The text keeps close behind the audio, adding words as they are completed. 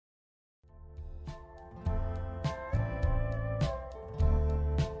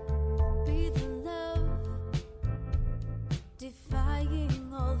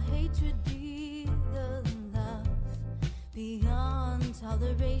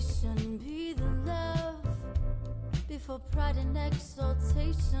Toleration, be the love. Before pride and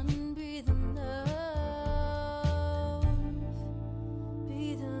exaltation, be the love.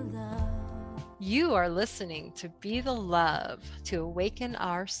 Be the love. You are listening to Be the Love to awaken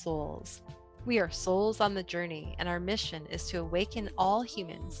our souls. We are souls on the journey, and our mission is to awaken all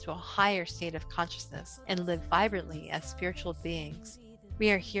humans to a higher state of consciousness and live vibrantly as spiritual beings. We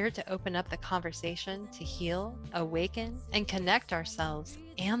are here to open up the conversation to heal, awaken, and connect ourselves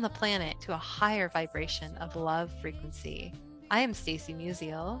and the planet to a higher vibration of love frequency. I am Stacey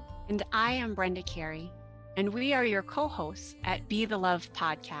Musial. And I am Brenda Carey. And we are your co-hosts at Be the Love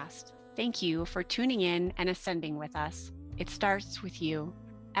podcast. Thank you for tuning in and ascending with us. It starts with you.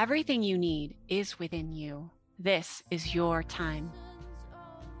 Everything you need is within you. This is your time.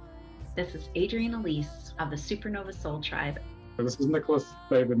 This is Adrienne Elise of the Supernova Soul Tribe. This is Nicholas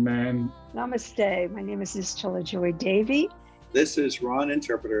David Mann. Namaste. My name is Ischala Joy Davy. This is Ron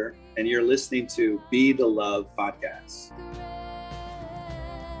Interpreter, and you're listening to Be the Love podcast.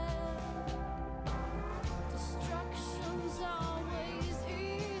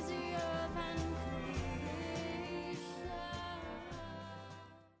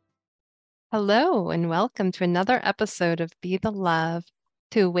 Hello, and welcome to another episode of Be the Love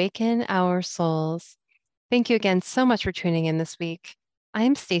to awaken our souls. Thank you again so much for tuning in this week. I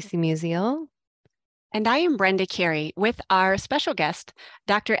am Stacey Musial. And I am Brenda Carey with our special guest,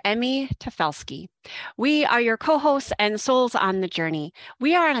 Dr. Emmy Tafleski. We are your co-hosts and souls on the journey.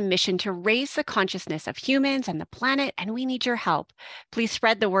 We are on a mission to raise the consciousness of humans and the planet, and we need your help. Please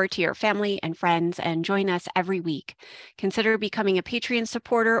spread the word to your family and friends and join us every week. Consider becoming a Patreon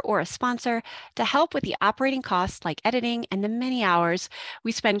supporter or a sponsor to help with the operating costs like editing and the many hours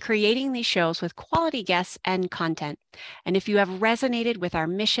we spend creating these shows with quality guests and content. And if you have resonated with our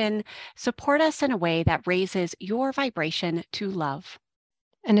mission, support us in a way that raises your vibration to love.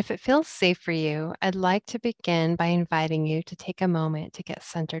 And if it feels safe for you, I'd like to begin by inviting you to take a moment to get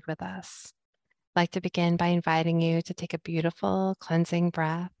centered with us. I'd like to begin by inviting you to take a beautiful cleansing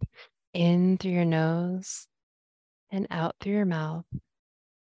breath in through your nose and out through your mouth,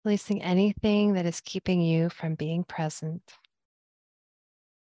 releasing anything that is keeping you from being present.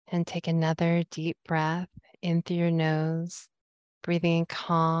 And take another deep breath in through your nose, breathing in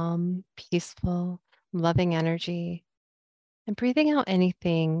calm, peaceful, loving energy, and breathing out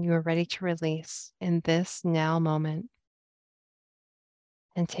anything you are ready to release in this now moment.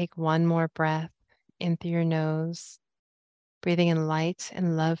 And take one more breath in through your nose, breathing in light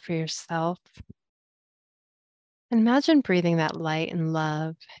and love for yourself. And imagine breathing that light and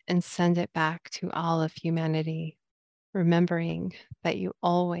love and send it back to all of humanity, remembering that you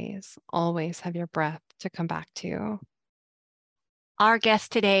always, always have your breath to come back to. Our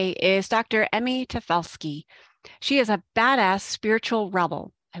guest today is Dr. Emmy Tafleski. She is a badass spiritual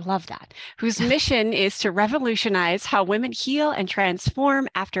rebel. I love that. Whose mission is to revolutionize how women heal and transform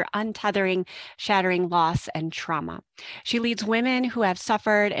after untethering, shattering loss and trauma. She leads women who have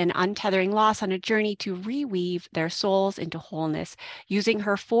suffered an untethering loss on a journey to reweave their souls into wholeness using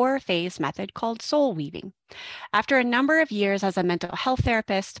her 4-phase method called soul weaving. After a number of years as a mental health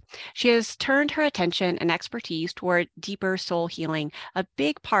therapist, she has turned her attention and expertise toward deeper soul healing. A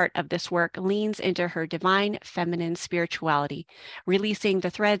big part of this work leans into her divine feminine spirituality, releasing the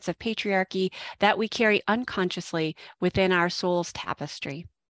threads of patriarchy that we carry unconsciously within our soul's tapestry.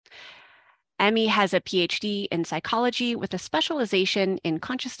 Emmy has a PhD in psychology with a specialization in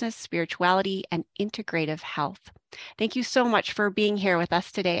consciousness, spirituality, and integrative health. Thank you so much for being here with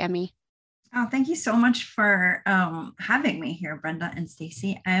us today, Emmy. Oh, thank you so much for having me here, Brenda and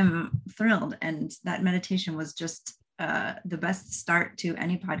Stacey. I'm thrilled, and that meditation was just the best start to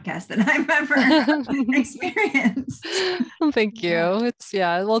any podcast that I've ever experienced. Thank you. It's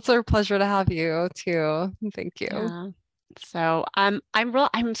our pleasure to have you too. Thank you. Yeah. So I'm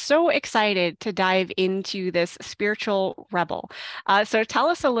so excited to dive into this spiritual rebel. So tell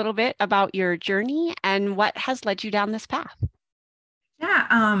us a little bit about your journey and what has led you down this path.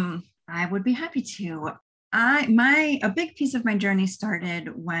 Yeah, I would be happy to. A big piece of my journey started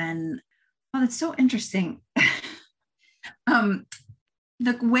when, that's so interesting. The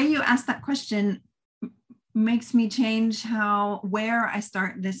way you asked that question makes me change where I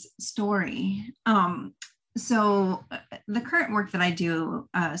start this story. So the current work that I do,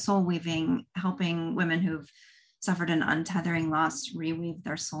 soul weaving, helping women who've suffered an untethering loss reweave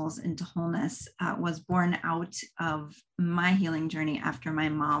their souls into wholeness, was born out of my healing journey after my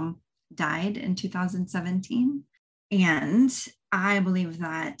mom died in 2017. And I believe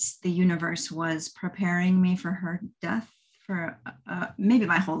that the universe was preparing me for her death for maybe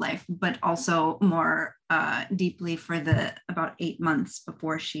my whole life, but also more deeply for the about 8 months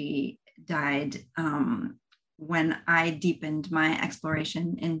before she died, when I deepened my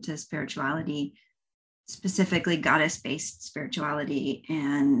exploration into spirituality, specifically goddess-based spirituality,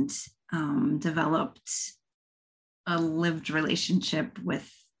 and developed a lived relationship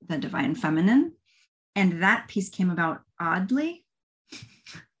with the divine feminine. And that piece came about oddly.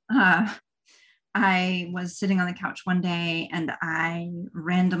 I was sitting on the couch one day and I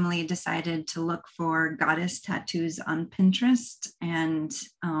randomly decided to look for goddess tattoos on Pinterest. And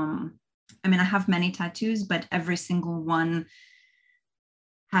I have many tattoos, but every single one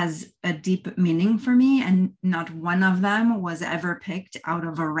has a deep meaning for me. And not one of them was ever picked out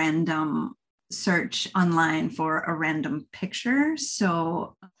of a random search online for a random picture.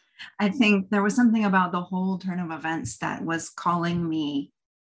 So I think there was something about the whole turn of events that was calling me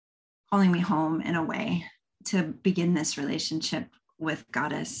home in a way to begin this relationship with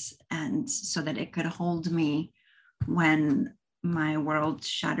Goddess, and so that it could hold me when my world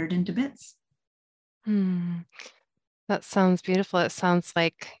shattered into bits. That sounds beautiful. It sounds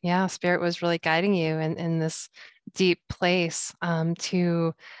like, yeah, Spirit was really guiding you in this deep place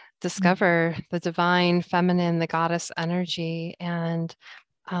to discover the divine feminine, the goddess energy. And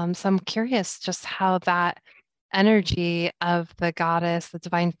so I'm curious just how that energy of the goddess, the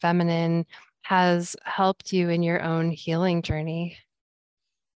divine feminine, has helped you in your own healing journey.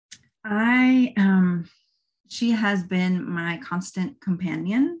 She has been my constant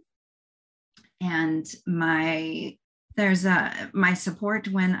companion and my support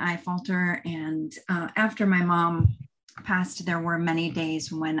when I falter. And after my mom passed, there were many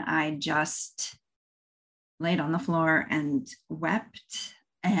days when I just laid on the floor and wept.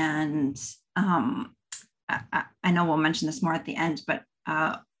 And I know we'll mention this more at the end, but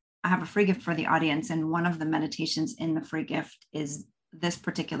I have a free gift for the audience. And one of the meditations in the free gift is this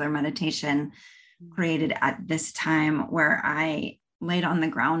particular meditation created at this time, where I laid on the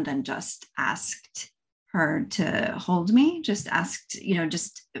ground and just asked her to hold me, just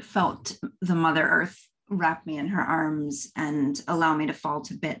felt the Mother Earth wrap me in her arms and allow me to fall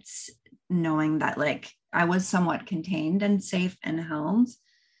to bits, knowing that like I was somewhat contained and safe and held.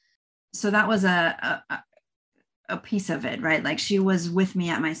 So that was a piece of it, right? Like she was with me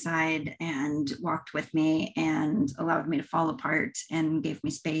at my side and walked with me and allowed me to fall apart and gave me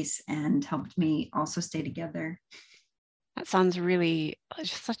space and helped me also stay together. That sounds really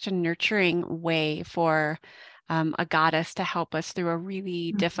just such a nurturing way for a goddess to help us through a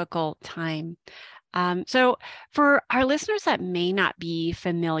really difficult time. So for our listeners that may not be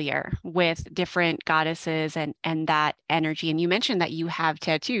familiar with different goddesses and that energy, and you mentioned that you have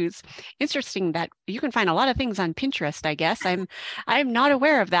tattoos. Interesting that you can find a lot of things on Pinterest, I guess. I'm not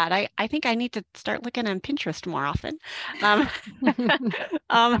aware of that. I think I need to start looking on Pinterest more often.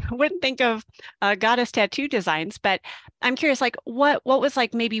 Wouldn't think of goddess tattoo designs, but I'm curious, like what was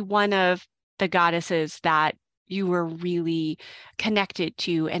like maybe one of the goddesses that you were really connected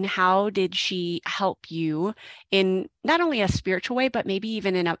to, and how did she help you in not only a spiritual way, but maybe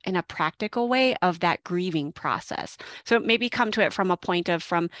even in a practical way of that grieving process? So maybe come to it from a point of,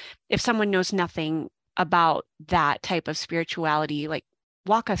 if someone knows nothing about that type of spirituality, like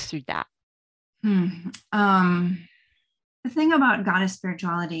walk us through that. The thing about goddess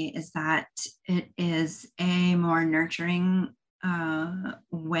spirituality is that it is a more nurturing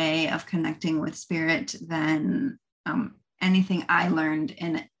way of connecting with spirit than anything I learned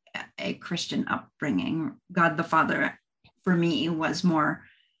in a Christian upbringing. God the Father, for me, was more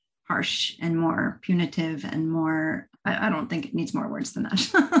harsh and more punitive and more, I don't think it needs more words than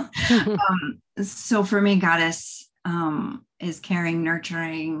that. So for me, goddess is caring,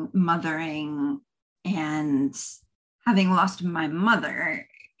 nurturing, mothering, and having lost my mother,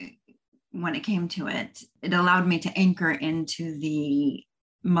 when it came to it, it allowed me to anchor into the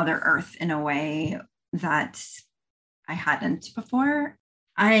Mother Earth in a way that I hadn't before.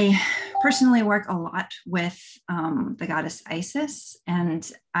 I personally work a lot with the goddess Isis,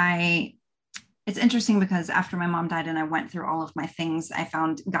 and it's interesting because after my mom died and I went through all of my things, I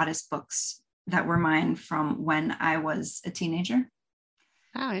found goddess books that were mine from when I was a teenager.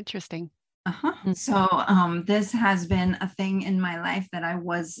 Oh, interesting. So this has been a thing in my life that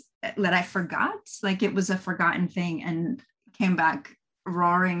I forgot, like it was a forgotten thing and came back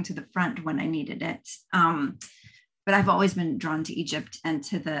roaring to the front when I needed it. But I've always been drawn to Egypt and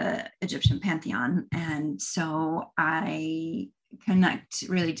to the Egyptian pantheon. And so I connect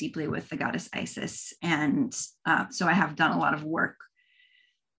really deeply with the goddess Isis. And so I have done a lot of work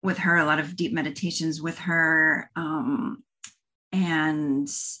with her, a lot of deep meditations with her. And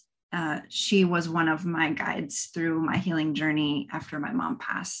she was one of my guides through my healing journey after my mom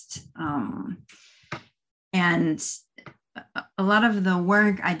passed. And a lot of the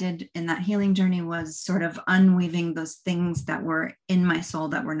work I did in that healing journey was sort of unweaving those things that were in my soul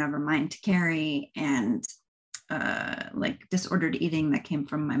that were never mine to carry, and like disordered eating that came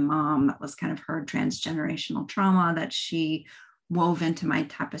from my mom. That was kind of her transgenerational trauma that she wove into my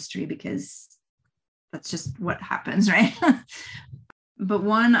tapestry, because that's just what happens, right? But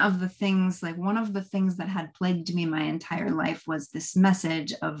one of the things that had plagued me my entire life was this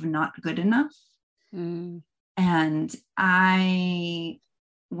message of not good enough. Mm. And I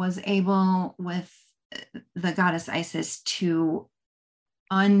was able, with the goddess Isis, to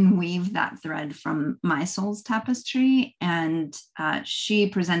unweave that thread from my soul's tapestry. And she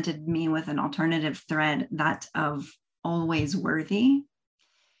presented me with an alternative thread, that of always worthy.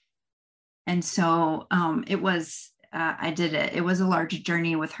 And so it was, I did it. It was a large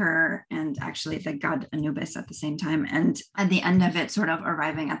journey with her and actually the god Anubis at the same time. And at the end of it, sort of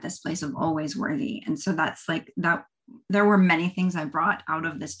arriving at this place of always worthy. And so that's like that. There were many things I brought out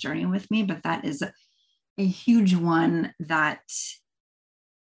of this journey with me, but that is a huge one that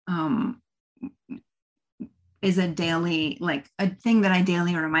is a daily, like a thing that I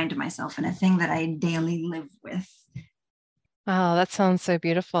daily remind myself, and a thing that I daily live with. Oh, that sounds so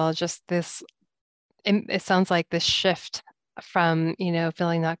beautiful. Just this, it sounds like this shift from,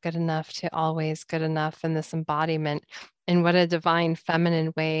 feeling not good enough to always good enough, and this embodiment. And what a divine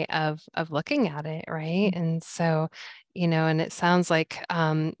feminine way of looking at it, right? And so, and it sounds like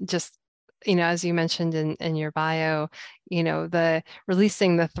just, as you mentioned in your bio, the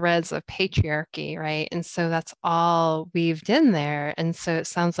releasing the threads of patriarchy, right? And so that's all weaved in there. And so it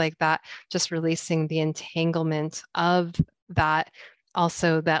sounds like that, just releasing the entanglement of that,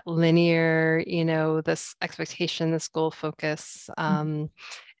 also that linear, this expectation, this goal focus.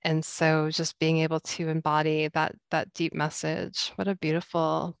 And so just being able to embody that deep message. What a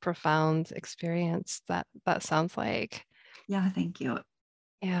beautiful, profound experience that sounds like. Yeah, thank you.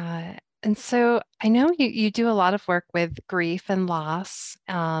 Yeah. And so I know you do a lot of work with grief and loss.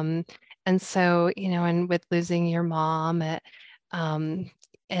 And so, and with losing your mom,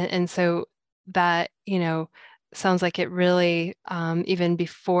 and so that, sounds like it really, even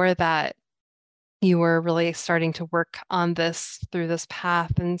before that, you were really starting to work on this through this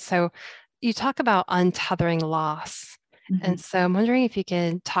path. And so you talk about untethering loss. And so I'm wondering if you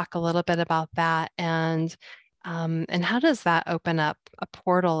could talk a little bit about that, and how does that open up a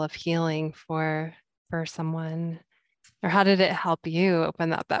portal of healing for someone, or how did it help you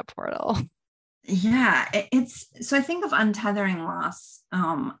open up that portal? Yeah, it's so I think of untethering loss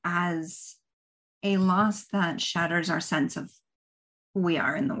as a loss that shatters our sense of who we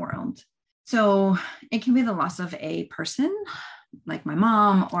are in the world. So it can be the loss of a person, like my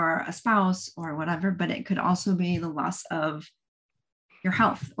mom, or a spouse or whatever, but it could also be the loss of your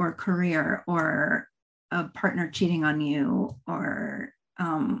health or career, or a partner cheating on you, or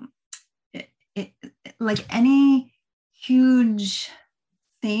like any huge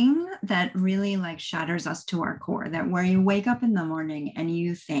thing that really like shatters us to our core, that where you wake up in the morning and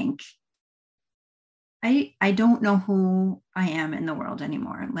you think, I don't know who I am in the world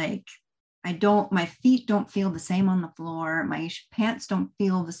anymore. Like my feet don't feel the same on the floor. My pants don't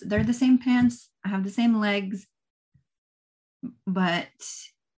feel this. They're the same pants. I have the same legs, but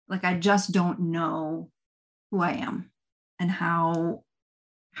like, I just don't know who I am and how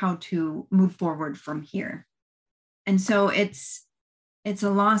to move forward from here. And so it's a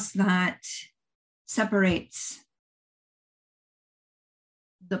loss that separates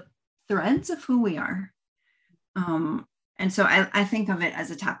the threads of who we are. And so I think of it as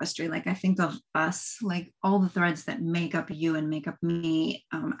a tapestry. Like I think of us, like all the threads that make up you and make up me,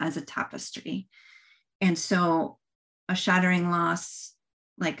 as a tapestry. And so a shattering loss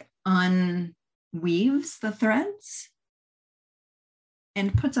like unweaves the threads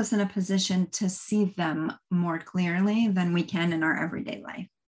and puts us in a position to see them more clearly than we can in our everyday life.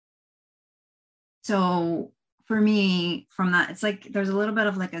 So for me, from that, it's like there's a little bit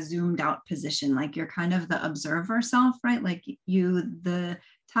of like a zoomed out position, like you're kind of the observer self, right? Like the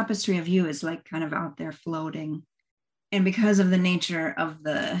tapestry of you is like kind of out there floating. And because of the nature of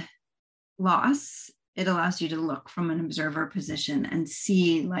the loss, it allows you to look from an observer position and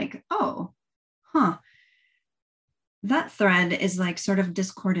see like, oh, that thread is like sort of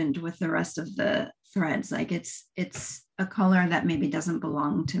discordant with the rest of the threads. Like it's a color that maybe doesn't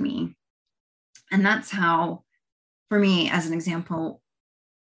belong to me. And that's how, for me, as an example,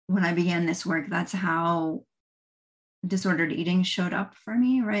 when I began this work, that's how disordered eating showed up for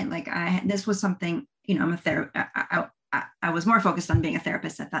me, right? Like this was something, I'm a I was more focused on being a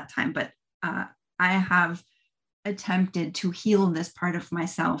therapist at that time, but I have attempted to heal this part of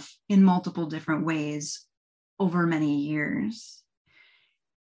myself in multiple different ways over many years.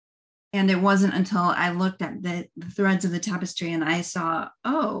 And it wasn't until I looked at the threads of the tapestry and I saw,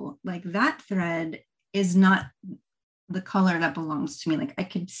 oh, like that thread is not the color that belongs to me. Like I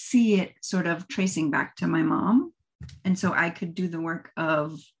could see it sort of tracing back to my mom. And so I could do the work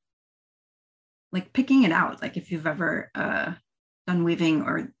of like picking it out. Like if you've ever done weaving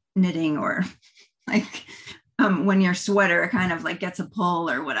or knitting, or like when your sweater kind of like gets a pull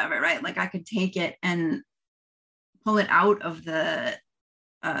or whatever, right? Like I could take it and pull it out of the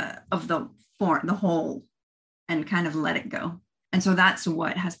form, the hole, and kind of let it go. And so that's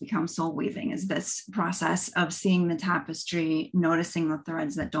what has become soul weaving, is this process of seeing the tapestry, noticing the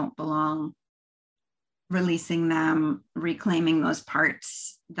threads that don't belong, releasing them, reclaiming those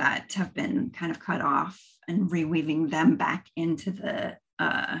parts that have been kind of cut off, and reweaving them back into the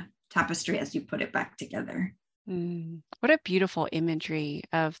tapestry as you put it back together. What a beautiful imagery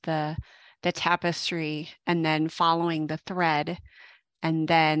of the tapestry, and then following the thread, and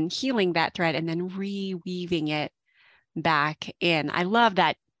then healing that thread, and then reweaving it back in. I love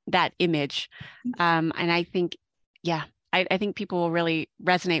that image. And I think, I think people will really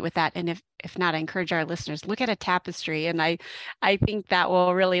resonate with that. And if not, I encourage our listeners, look at a tapestry. And I think that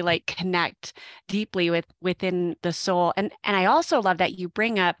will really like connect deeply within the soul. And I also love that you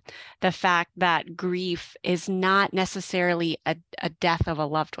bring up the fact that grief is not necessarily a death of a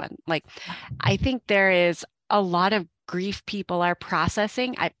loved one. Like, I think there is a lot of grief people are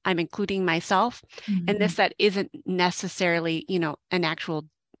processing. I'm including myself in this, that isn't necessarily, an actual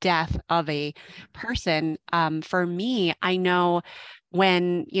death of a person. For me, I know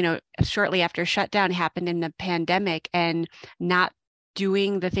when, shortly after shutdown happened in the pandemic, and not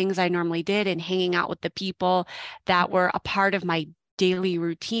doing the things I normally did and hanging out with the people that were a part of my daily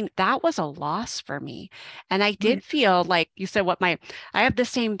routine, that was a loss for me. And I did feel like you said, I have the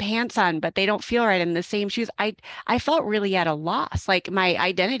same pants on, but they don't feel right, in the same shoes. I felt really at a loss. Like my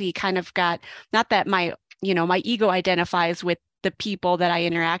identity kind of got, not that my ego identifies with the people that I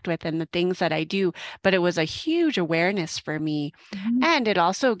interact with and the things that I do, but it was a huge awareness for me. And it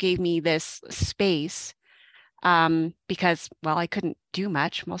also gave me this space, because, I couldn't do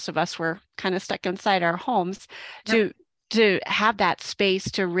much. Most of us were kind of stuck inside our homes, to have that space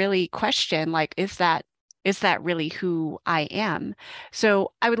to really question, like, is that really who I am?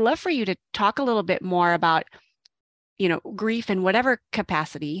 So I would love for you to talk a little bit more about, grief in whatever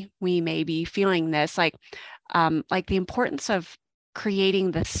capacity we may be feeling this, like the importance of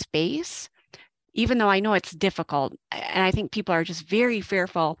creating the space, even though I know it's difficult. And I think people are just very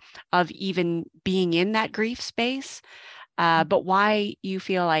fearful of even being in that grief space, but why you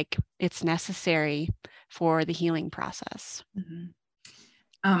feel like it's necessary for the healing process.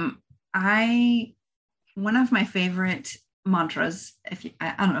 One of my favorite mantras,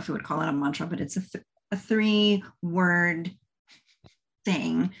 I don't know if you would call it a mantra, but it's a 3-word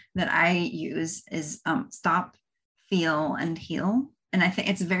thing that I use, is stop, feel, and heal. And I think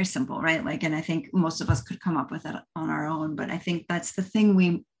it's very simple, right? Like, and I think most of us could come up with it on our own, but I think that's the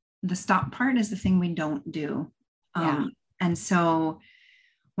thing the stop part is the thing we don't do. And so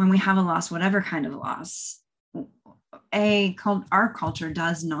when we have a loss, whatever kind of loss, our culture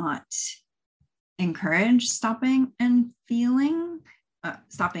does not encourage stopping and feeling,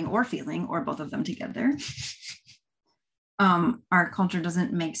 stopping or feeling, or both of them together. Our culture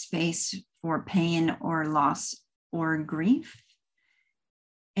doesn't make space for pain or loss or grief.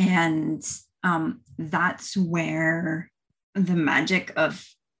 And that's where the magic of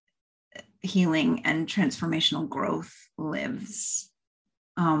healing and transformational growth lives.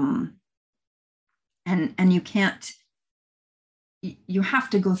 And you have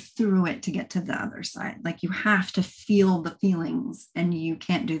to go through it to get to the other side. Like, you have to feel the feelings, and you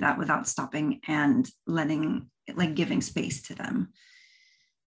can't do that without stopping and giving space to them.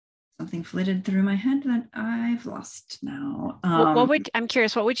 Something flitted through my head that I've lost now. I'm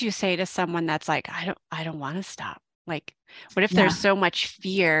curious, what would you say to someone that's like, I don't want to stop? Like, what if there's so much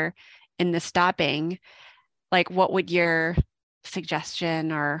fear in the stopping? Like, what would your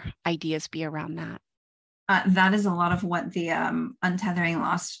suggestion or ideas be around that? That is a lot of what the Untethering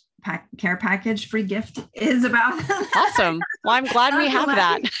Loss Care Package free gift is about. Awesome. Well, I'm glad we have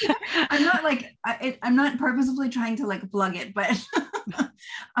that. I'm not purposefully trying to plug it, but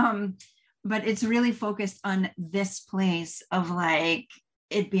but it's really focused on this place of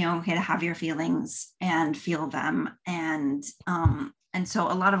it being okay to have your feelings and feel them. And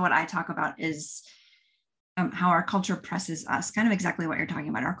so a lot of what I talk about is how our culture presses us, kind of exactly what you're talking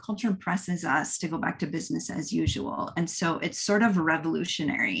about. Our culture presses us to go back to business as usual. And so it's sort of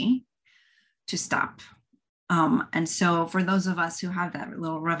revolutionary to stop. And so for those of us who have that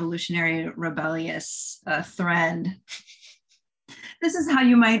little revolutionary, rebellious thread, this is how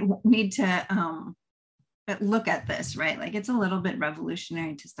you might need to look at this, right? Like it's a little bit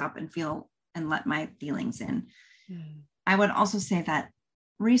revolutionary to stop and feel and let my feelings in. I would also say that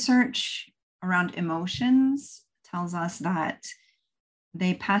research around emotions tells us that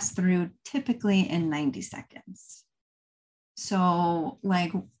they pass through typically in 90 seconds. So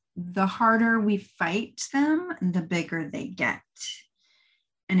like the harder we fight them, the bigger they get.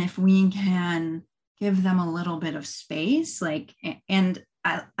 And if we can give them a little bit of space, like, and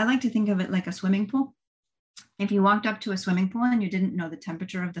I like to think of it like a swimming pool. If you walked up to a swimming pool and you didn't know the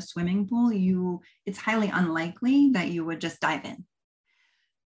temperature of the swimming pool, it's highly unlikely that you would just dive in.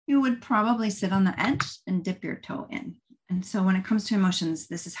 You would probably sit on the edge and dip your toe in. And so when it comes to emotions,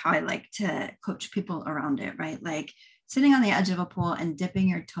 this is how I like to coach people around it, right? Like sitting on the edge of a pool and dipping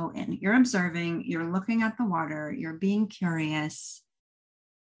your toe in. You're observing, you're looking at the water, you're being curious,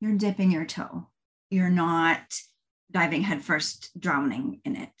 you're dipping your toe. You're not diving headfirst, drowning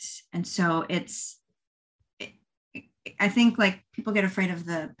in it. And so I think like people get afraid of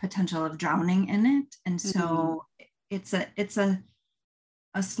the potential of drowning in it. And so it's a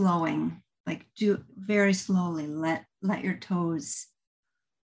slowing, like do very slowly, let your toes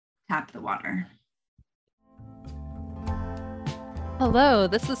tap the water. Hello,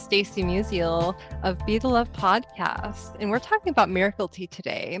 this is Stacy Musial of Be the Love podcast, and we're talking about miracle tea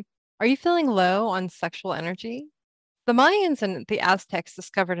today. Are you feeling low on sexual energy? The Mayans and the Aztecs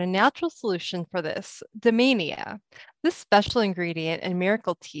discovered a natural solution for this, Dymania. This special ingredient in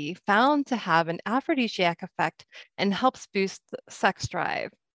miracle tea found to have an aphrodisiac effect and helps boost sex drive.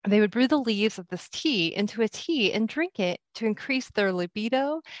 They would brew the leaves of this tea into a tea and drink it to increase their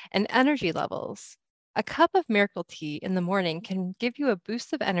libido and energy levels. A cup of miracle tea in the morning can give you a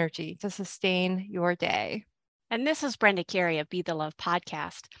boost of energy to sustain your day. And this is Brenda Carey of Be the Love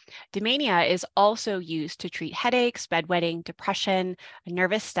podcast. Dymania is also used to treat headaches, bedwetting, depression, a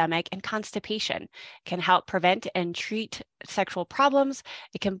nervous stomach, and constipation. It can help prevent and treat sexual problems.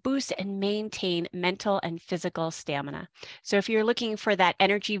 It can boost and maintain mental and physical stamina. So if you're looking for that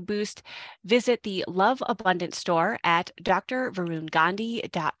energy boost, visit the Love Abundance store at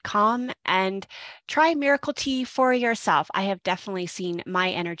drvarungandhi.com and try Miracle Tea for yourself. I have definitely seen my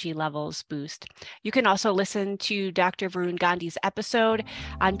energy levels boost. You can also listen to Dr. Varun Gandhi's episode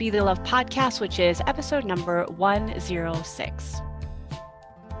on Be the Love podcast, which is episode number 106.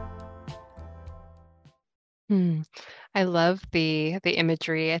 I love the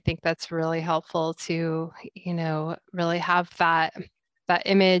imagery. I think that's really helpful to, really have that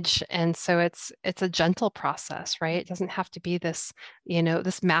image. And so it's a gentle process, right? It doesn't have to be this,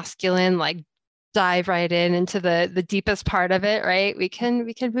 this masculine, like dive right into the deepest part of it, right? We can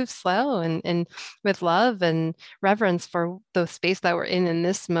move slow and with love and reverence for the space that we're in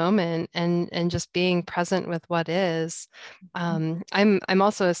this moment, and just being present with what is. I'm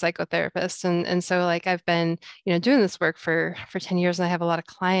also a psychotherapist, and so like I've been doing this work for 10 years, and I have a lot of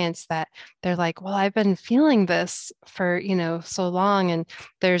clients that they're like, well, I've been feeling this for so long, and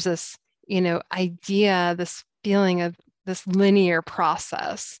there's this idea, this feeling of this linear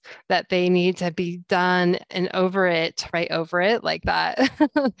process that they need to be done and right over it, like that,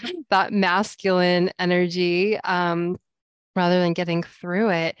 that masculine energy, rather than getting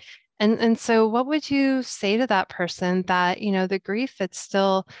through it. And so what would you say to that person that, the grief, it's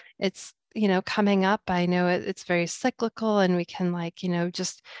coming up. I know it's very cyclical, and we can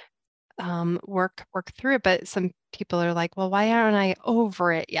just work through it, but some people are like, well, why aren't I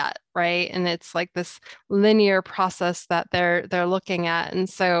over it yet, right? And it's like this linear process that they're looking at. And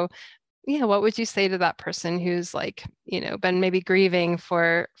so what would you say to that person who's like been maybe grieving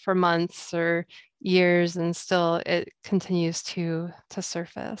for months or years, and still it continues to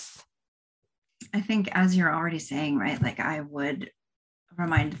surface? I think, as you're already saying, right, like I would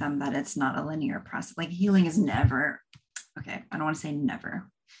remind them that it's not a linear process. Like healing is never, okay, I don't want to say never.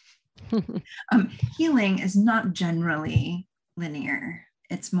 Healing is not generally linear.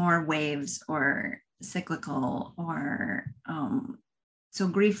 It's more waves or cyclical, or so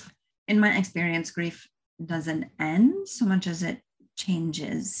grief, in my experience, grief doesn't end so much as it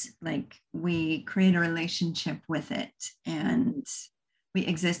changes. Like we create a relationship with it, and we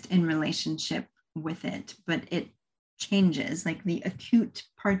exist in relationship with it, but it changes. Like the acute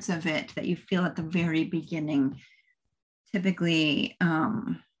parts of it that you feel at the very beginning, typically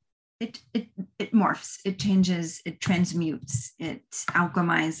it morphs, it changes, it transmutes, it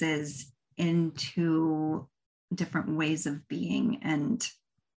alchemizes, into different ways of being. And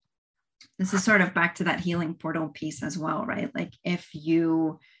this is sort of back to that healing portal piece as well, right? Like if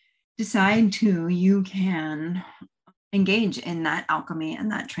you decide to, you can engage in that alchemy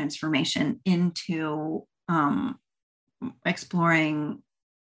and that transformation into exploring,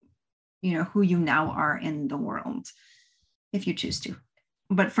 who you now are in the world, if you choose to.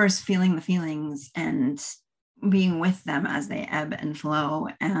 But first, feeling the feelings and being with them as they ebb and flow.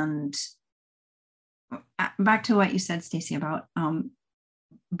 And back to what you said, Stacey, about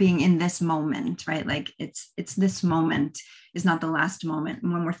being in this moment, right? Like it's this moment is not the last moment.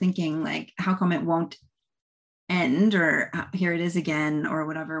 And when we're thinking like, how come it won't end, or here it is again, or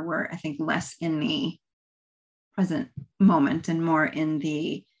whatever, we're, I think, less in the present moment and more in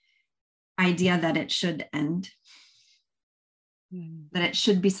the idea that it should end, that it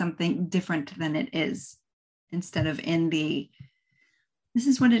should be something different than it is, instead of in the, this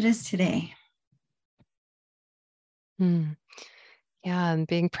is what it is today. Yeah, and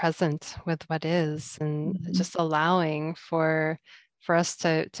being present with what is, and just allowing for us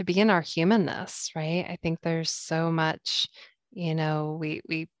to be in our humanness, right? I think there's so much,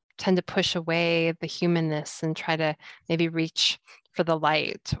 we tend to push away the humanness and try to maybe reach for the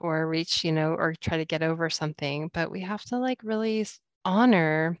light or reach, or try to get over something, but we have to like really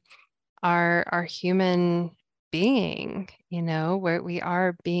honor our human being, where we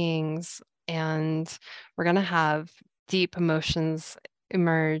are beings, and we're going to have deep emotions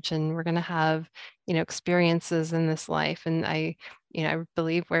emerge, and we're going to have, experiences in this life. And I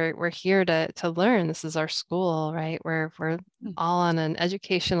believe we're here to learn. This is our school, right? We're all on an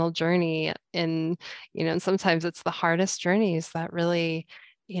educational journey, and and sometimes it's the hardest journeys that really,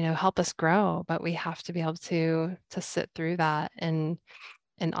 help us grow. But we have to be able to sit through that and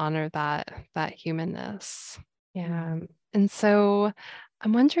honor that humanness. Yeah. And so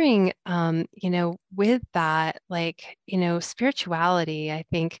I'm wondering, with that, like, spirituality, I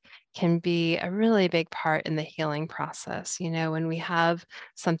think can be a really big part in the healing process. When we have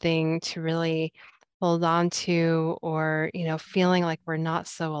something to really hold on to, or, feeling like we're not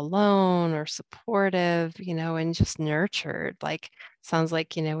so alone or supportive, and just nurtured. Like, sounds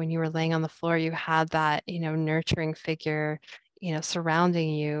like, when you were laying on the floor, you had that, nurturing figure, surrounding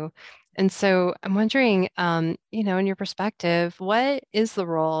you. And so I'm wondering, in your perspective, what is the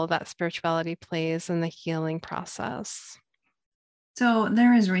role that spirituality plays in the healing process? So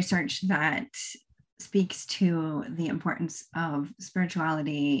there is research that speaks to the importance of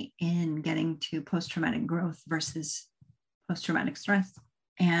spirituality in getting to post-traumatic growth versus post-traumatic stress.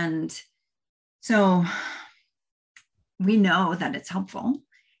 And so we know that it's helpful.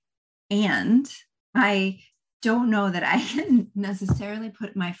 And I don't know that I can necessarily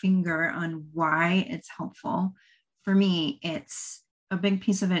put my finger on why it's helpful. For me, it's a big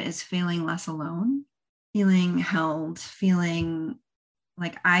piece of it is feeling less alone, feeling held, feeling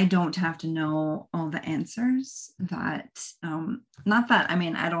like I don't have to know all the answers. That not that, I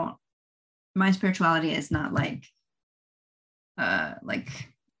mean, I don't, my spirituality is not like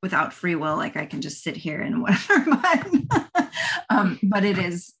without free will, like I can just sit here and whatever, but it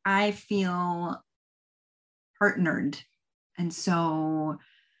is, I feel partnered. And so,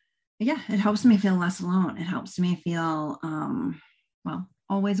 yeah, it helps me feel less alone. It helps me feel,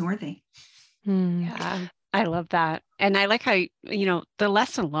 always worthy. Yeah, I love that. And I like how, the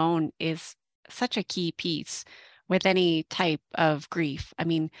less alone is such a key piece with any type of grief. I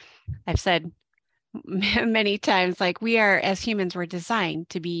mean, I've said many times, like, we are, as humans, we're designed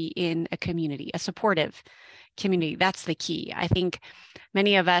to be in a community, a supportive community. That's the key. I think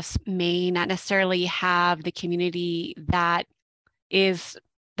many of us may not necessarily have the community that is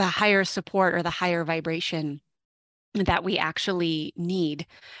the higher support or the higher vibration that we actually need.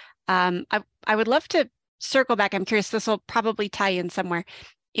 I would love to circle back. I'm curious, this will probably tie in somewhere.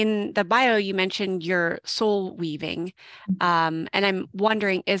 In the bio, you mentioned your soul weaving. And I'm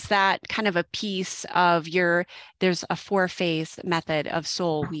wondering, is that kind of a piece of there's a 4-phase method of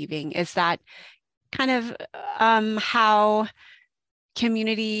soul weaving. Is that kind of how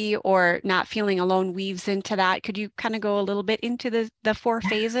community or not feeling alone weaves into that? Could you kind of go a little bit into the 4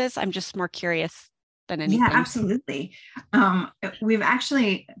 phases? I'm just more curious than anything. Yeah, absolutely. We've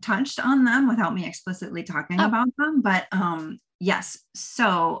actually touched on them without me explicitly talking about them, but yes.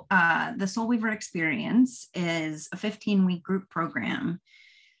 So the Soul Weaver Experience is a 15-week group program.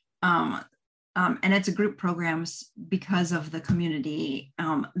 And it's a group program because of the community,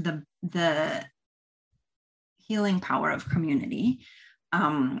 the healing power of community.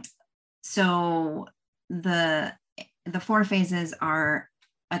 So the 4 phases are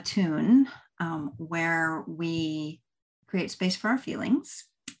attune, where we create space for our feelings,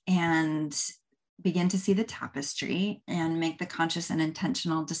 and begin to see the tapestry and make the conscious and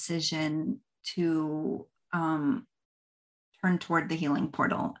intentional decision to turn toward the healing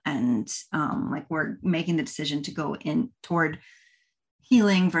portal. And like we're making the decision to go in toward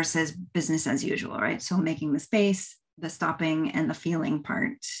healing versus business as usual, right? So making the space, the stopping, and the feeling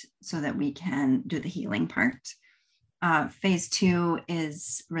part so that we can do the healing part. Phase 2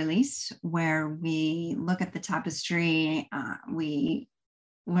 is release, where we look at the tapestry, we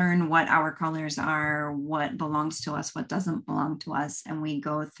learn what our colors are, what belongs to us, what doesn't belong to us, and we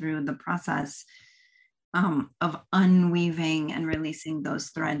go through the process of unweaving and releasing those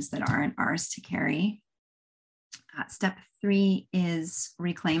threads that aren't ours to carry. Step 3 is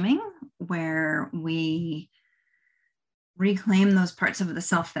reclaiming, where we reclaim those parts of the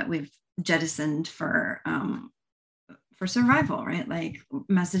self that we've jettisoned for survival, right? Like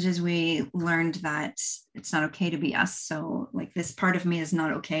messages we learned that it's not okay to be us. So like this part of me is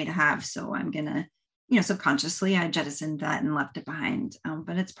not okay to have. So I'm gonna, subconsciously I jettisoned that and left it behind.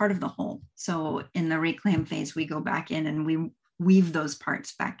 But it's part of the whole. So in the reclaim phase, we go back in and we weave those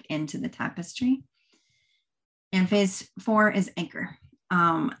parts back into the tapestry. And phase 4 is anchor.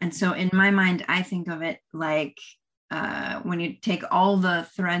 And so in my mind, I think of it like when you take all the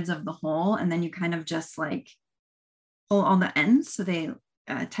threads of the whole and then you kind of just like pull all the ends so they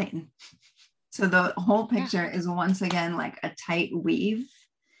tighten. So the whole picture is once again like a tight weave.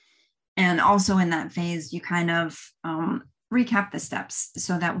 And also in that phase, you kind of recap the steps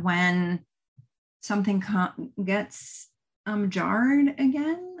so that when something gets jarred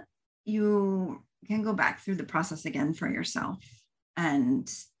again, you can go back through the process again for yourself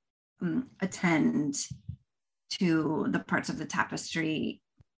and attend to the parts of the tapestry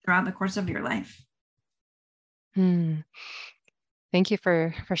throughout the course of your life. Thank you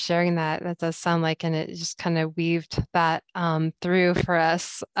for sharing that. That does sound like, and it just kind of weaved that through for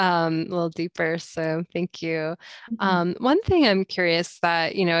us a little deeper. So thank you. One thing I'm curious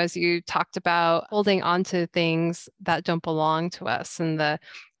that, as you talked about holding on to things that don't belong to us and the,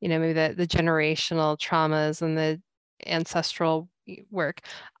 maybe the generational traumas and the ancestral work,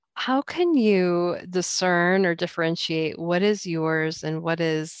 how can you discern or differentiate what is yours and what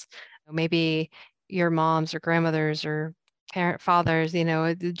is maybe your mom's or grandmother's or fathers,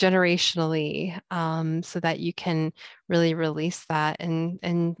 generationally, so that you can really release that?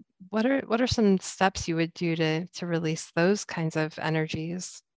 And what are some steps you would do to release those kinds of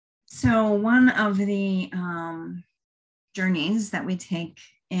energies? So one of the journeys that we take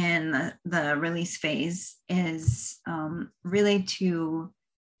in the release phase is really to,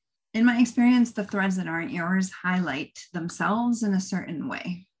 in my experience, the threads that aren't yours highlight themselves in a certain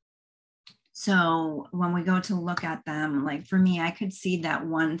way. So when we go to look at them, like for me, I could see that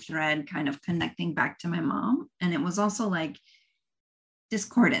one thread kind of connecting back to my mom. And it was also like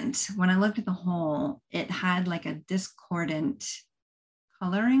discordant. When I looked at the whole, it had like a discordant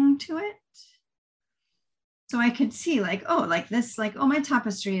coloring to it. So I could see like, oh, like this, like, oh, my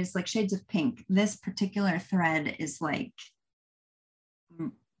tapestry is like shades of pink. This particular thread is like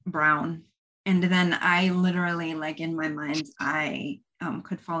brown. And then I literally, like in my mind, I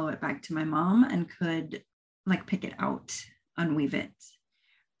could follow it back to my mom and could like pick it out, unweave it.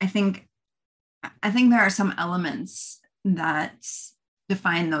 I think there are some elements that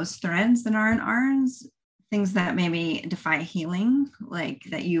define those threads that aren't ours, things that maybe defy healing, like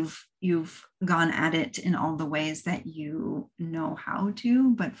that you've gone at it in all the ways that you know how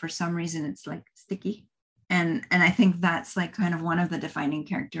to, but for some reason it's like sticky. And I think that's like kind of one of the defining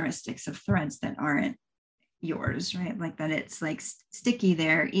characteristics of threads that aren't yours, right? Like that it's like sticky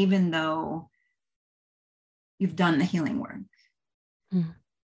there, even though you've done the healing work.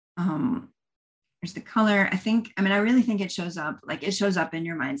 There's the color. I really think it shows up in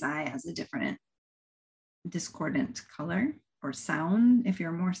your mind's eye as a different discordant color or sound if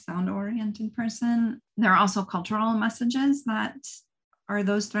you're a more sound oriented person. There are also cultural messages that are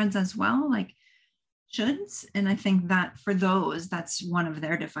those threads as well, like shoulds. And I think that for those, that's one of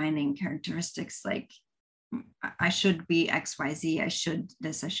their defining characteristics. Like I should be XYZ, I should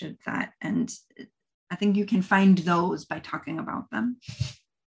this, I should that. And I think you can find those by talking about them.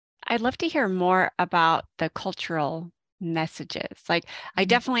 I'd love to hear more about the cultural messages. Like I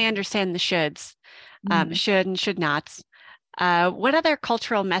definitely understand the shoulds, should and should nots. What other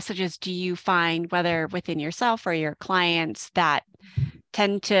cultural messages do you find, whether within yourself or your clients, that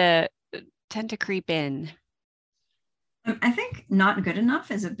tend to creep in? I think not good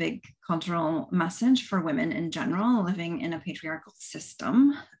enough is a big cultural message for women in general living in a patriarchal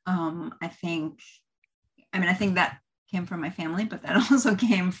system. I think that came from my family, but that also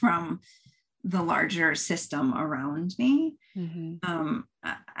came from the larger system around me.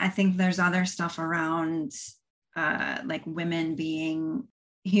 I think there's other stuff around like women being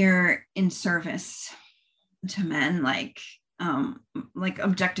here in service to men, like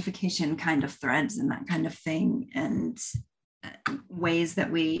objectification kind of threads and that kind of thing, and ways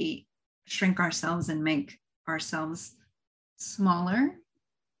that we shrink ourselves and make ourselves smaller.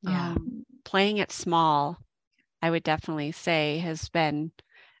 Playing it small, I would definitely say, has been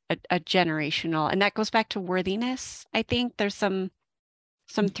a generational, and that goes back to worthiness. I think there's some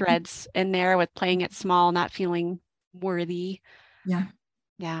threads in there with playing it small, not feeling worthy. Yeah.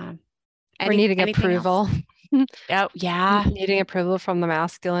 We're needing approval. Oh, yeah. Needing approval from the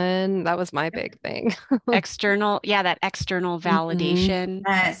masculine. That was my big thing. External. Yeah. That external validation.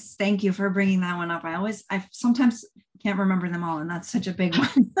 Yes. Thank you for bringing that one up. I sometimes can't remember them all, and that's such a big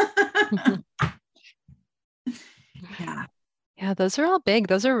one. Yeah, those are all big.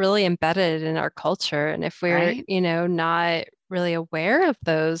 Those are really embedded in our culture. And if we're, not really aware of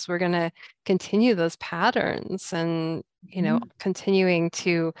those, we're going to continue those patterns and, continuing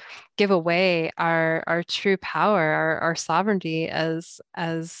to give away our true power, our sovereignty as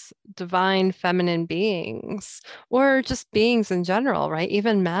divine feminine beings, or just beings in general, right?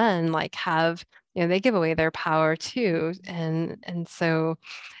 Even men have, they give away their power too. And so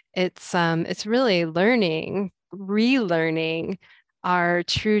it's really relearning our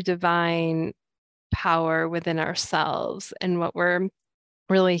true divine power within ourselves and what we're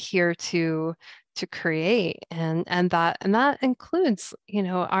really here to create, and that includes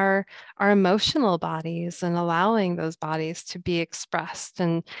our emotional bodies, and allowing those bodies to be expressed,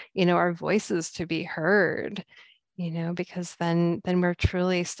 and our voices to be heard, because then we're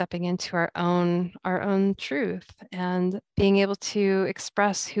truly stepping into our own truth and being able to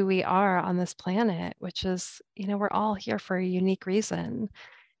express who we are on this planet, which is, we're all here for a unique reason.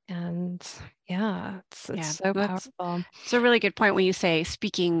 And it's so powerful. It's a really good point when you say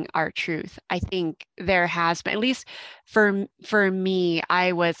speaking our truth. I think there has been, at least for me,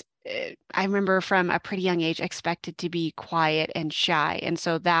 I remember from a pretty young age expected to be quiet and shy. And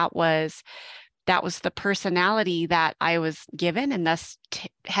so that was the personality that I was given and thus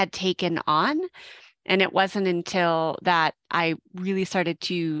had taken on. And it wasn't until that I really started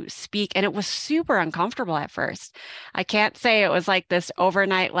to speak, and it was super uncomfortable at first. I can't say it was like this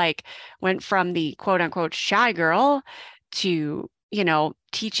overnight, went from the quote unquote shy girl to,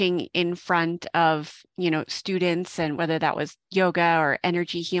 teaching in front of, students, and whether that was yoga or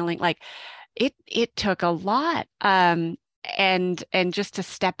energy healing, it took a lot. And just to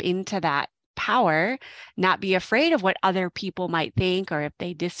step into that power, not be afraid of what other people might think, or if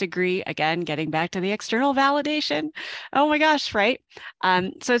they disagree, again, getting back to the external validation. Oh my gosh, right?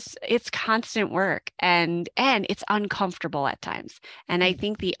 So it's constant work, and it's uncomfortable at times. And I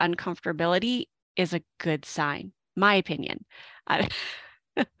think the uncomfortability is a good sign, my opinion.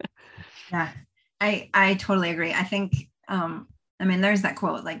 Yeah, I totally agree. I think, there's that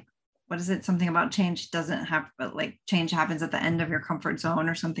quote, what is it? Something about change doesn't happen, but change happens at the end of your comfort zone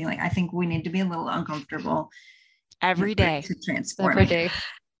or something. I think we need to be a little uncomfortable every day to transform every day.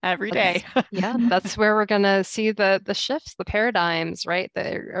 Every day. Yeah, that's where we're going to see the shifts, the paradigms, right,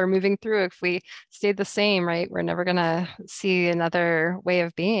 that are moving through. If we stay the same, right, we're never going to see another way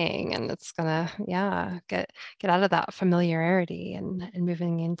of being. And it's going to, get out of that familiarity and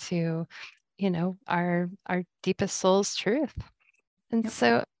moving into, our deepest soul's truth. And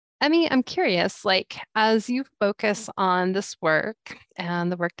so, Emmy, I'm curious, as you focus on this work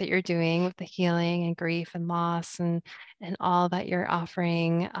and the work that you're doing with the healing and grief and loss and all that you're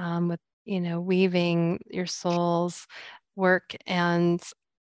offering, with, weaving your soul's work, and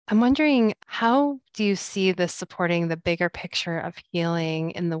I'm wondering, how do you see this supporting the bigger picture of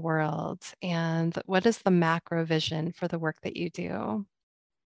healing in the world? And what is the macro vision for the work that you do?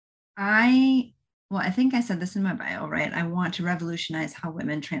 I think I said this in my bio, right? I want to revolutionize how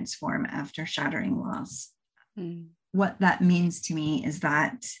women transform after shattering loss. What that means to me is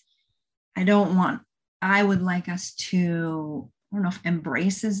that I would like us to, I don't know if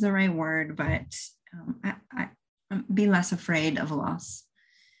embrace is the right word, but I be less afraid of loss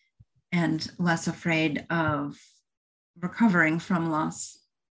and less afraid of recovering from loss,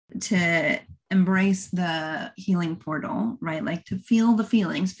 to embrace the healing portal, right? To feel the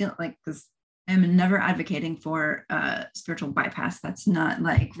feelings, because I'm never advocating for spiritual bypass. That's not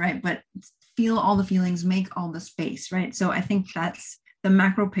right, but feel all the feelings, make all the space, right? So I think that's the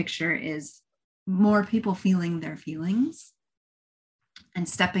macro picture, is more people feeling their feelings and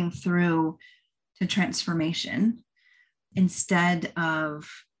stepping through to transformation, instead of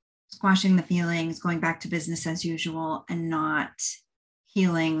squashing the feelings, going back to business as usual, and not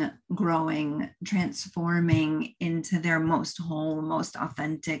healing, growing, transforming into their most whole, most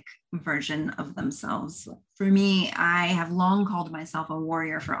authentic version of themselves. For me, I have long called myself a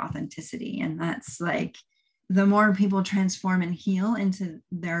warrior for authenticity. And that's like, the more people transform and heal into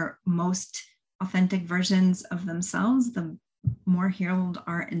their most authentic versions of themselves, the more healed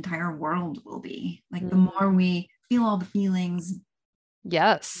our entire world will be. Like the more we feel all the feelings.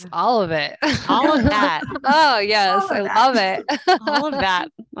 Yes, all of it. All of that. Oh, yes, I love it. All of that.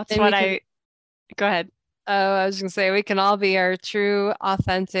 That's And what we go ahead. Oh, I was going to say, we can all be our true,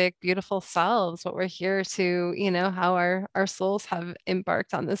 authentic, beautiful selves. What we're here to, how our souls have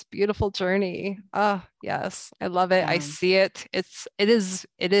embarked on this beautiful journey. Oh, yes, I love it. I see it. It is.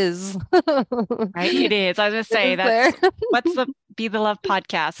 Right. It is. I was going to say that's what's the Be the Love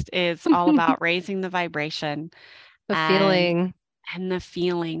podcast is all about, raising the vibration, the feeling. And the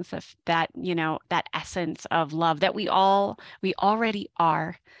feelings of that, that essence of love that we already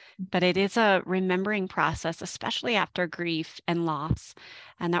are. But it is a remembering process, especially after grief and loss,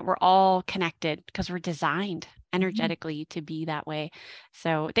 and that we're all connected because we're designed energetically to be that way.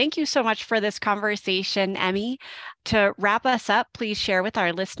 So thank you so much for this conversation, Emmy. To wrap us up, please share with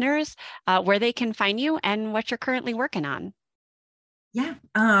our listeners where they can find you and what you're currently working on. Yeah,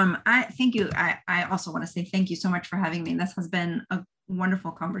 I thank you. I also want to say thank you so much for having me. This has been a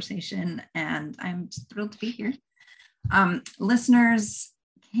wonderful conversation, and I'm just thrilled to be here. Listeners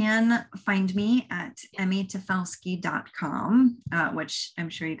can find me at emmytafleski.com, which I'm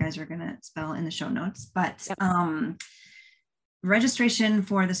sure you guys are going to spell in the show notes. But registration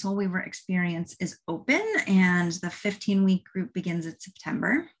for the Soul Weaver experience is open, and the 15-week group begins in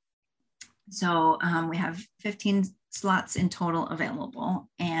September. So we have 15 slots in total available.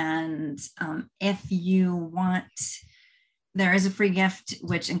 And if you want, there is a free gift,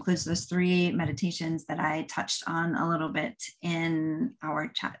 which includes those 3 meditations that I touched on a little bit in our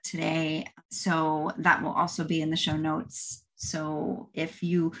chat today. So that will also be in the show notes. So if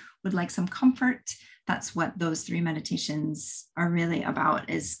you would like some comfort, that's what those 3 meditations are really about,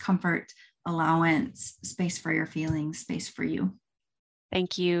 is comfort, allowance, space for your feelings, space for you.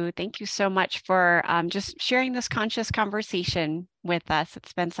 Thank you. Thank you so much for just sharing this conscious conversation with us.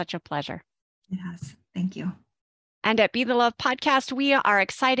 It's been such a pleasure. Yes, thank you. And at Be the Love podcast, we are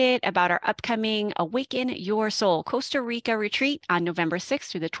excited about our upcoming Awaken Your Soul Costa Rica retreat on November 6th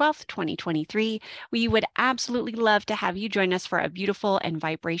through the 12th, 2023. We would absolutely love to have you join us for a beautiful and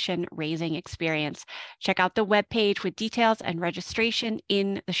vibration raising experience. Check out the webpage with details and registration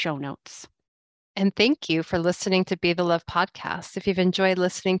in the show notes. And thank you for listening to Be the Love podcast. If you've enjoyed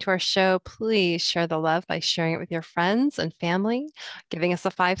listening to our show, please share the love by sharing it with your friends and family, giving us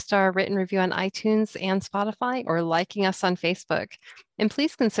a 5-star written review on iTunes and Spotify, or liking us on Facebook. And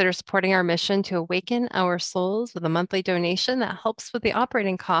please consider supporting our mission to awaken our souls with a monthly donation that helps with the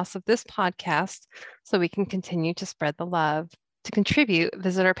operating costs of this podcast so we can continue to spread the love. To contribute,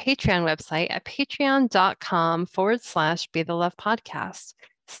 visit our Patreon website at patreon.com/Be the Love podcast.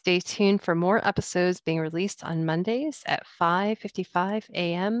 Stay tuned for more episodes being released on Mondays at 5:55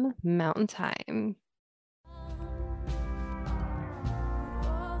 a.m. Mountain Time.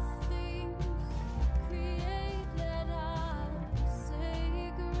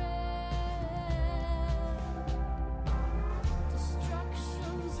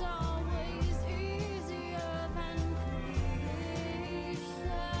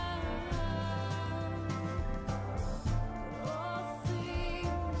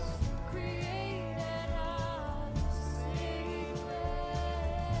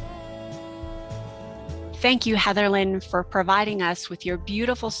 Thank you, Heatherlyn, for providing us with your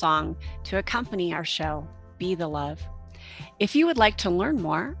beautiful song to accompany our show, Be the Love. If you would like to learn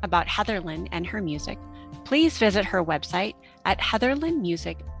more about Heatherlyn and her music, please visit her website at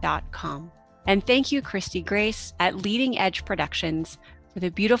heatherlynmusic.com. And thank you, Christy Grace at Leading Edge Productions, for the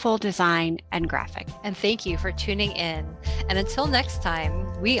beautiful design and graphic. And thank you for tuning in. And until next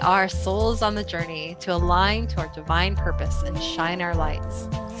time, we are souls on the journey to align to our divine purpose and shine our lights.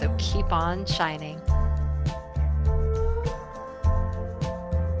 So keep on shining.